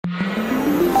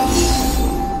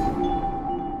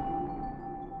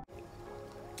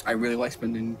I really like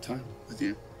spending time with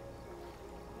you.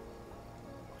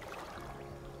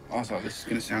 Also, this is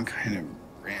gonna sound kind of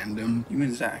random. You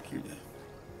and Zack,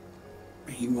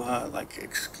 are you like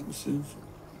exclusive?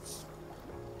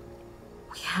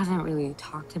 We haven't really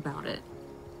talked about it.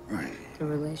 Right. The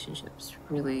relationship's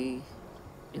really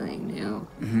new.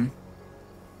 Mm-hmm.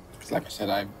 Because like I said,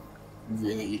 I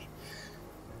really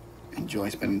enjoy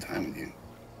spending time with you.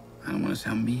 I don't want to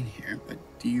sound mean here, but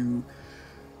do you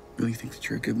really think that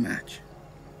you're a good match?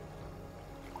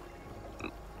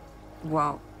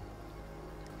 Well,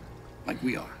 like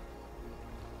we are.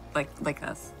 Like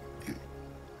us. Yeah.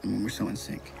 I mean, we're so in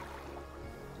sync.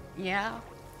 Yeah,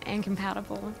 and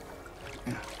compatible.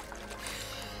 Yeah.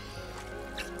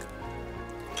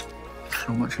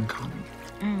 So much in common.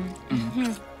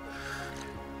 Mm-hmm.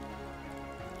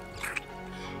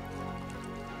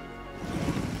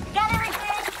 Got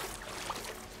everything?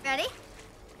 Ready?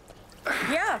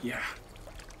 Yeah. Yeah.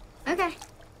 Okay.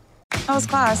 How was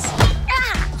class?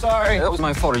 Sorry, that was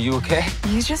my fault. Are you okay?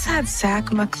 You just had Zack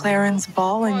McLaren's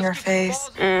ball in your face.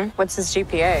 What's his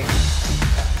GPA?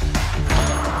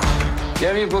 Do you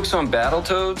have any books on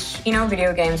Battletoads? You know,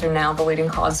 video games are now the leading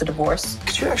cause of divorce.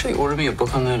 Could you actually order me a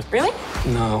book on that? Really?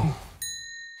 No.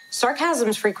 Sarcasm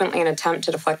is frequently an attempt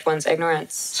to deflect one's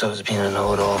ignorance. So is being a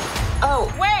know-it-all.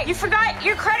 Oh, wait! You forgot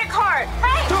your credit card!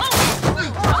 Hey!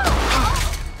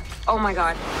 Oh my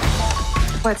God.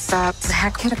 What's up?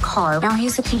 Zack hit a car. Now he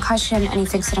has a concussion and he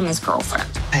thinks that I'm his girlfriend.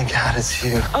 Thank God it's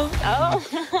you. Oh,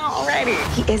 alrighty.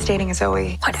 He is dating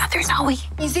Zoey. What other Zoey?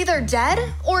 He's either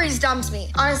dead or he's dumped me.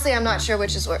 Honestly, I'm not sure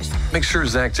which is worse. Make sure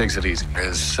Zack takes it easy.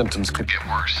 His symptoms could get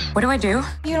worse. What do I do?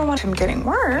 You don't want him getting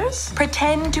worse.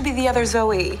 Pretend to be the other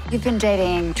Zoey. You've been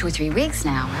dating 2 or 3 weeks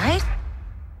now, right?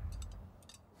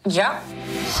 Yeah.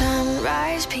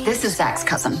 This is Zack's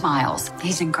cousin, Miles.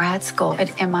 He's in grad school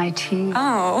at MIT.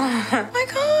 Oh. Oh my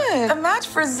God. A match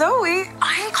for Zoey.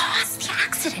 I caused the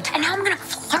accident, and now I'm gonna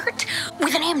flirt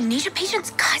with an amnesia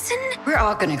patient's cousin? We're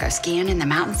all gonna go skiing in the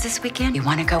mountains this weekend. You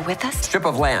wanna go with us? Strip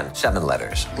of land, 7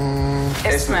 letters.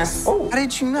 Isthmus. Oh, how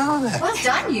did you know that? Well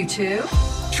done, you two.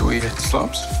 Should we hit the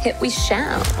slopes? Hit we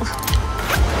shall.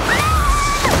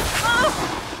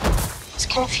 It's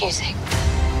confusing.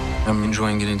 I'm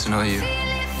enjoying getting to know you.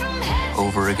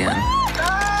 Over again.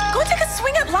 Go take a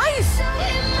swing at life.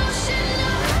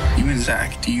 You and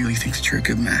Zack, do you really think that you're a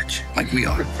good match? Like we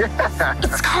are.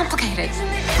 It's complicated.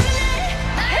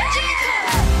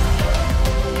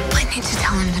 I need to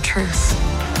tell him the truth.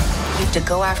 You have to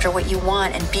go after what you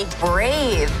want and be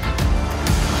brave.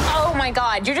 Oh my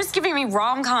God, you're just giving me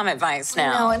rom-com advice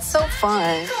now. No, it's so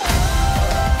fun.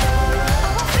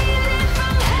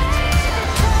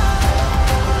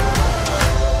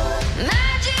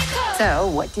 So,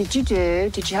 what did you do?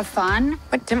 Did you have fun?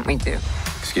 What didn't we do?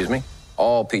 Excuse me?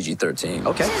 All PG-13.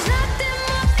 Okay.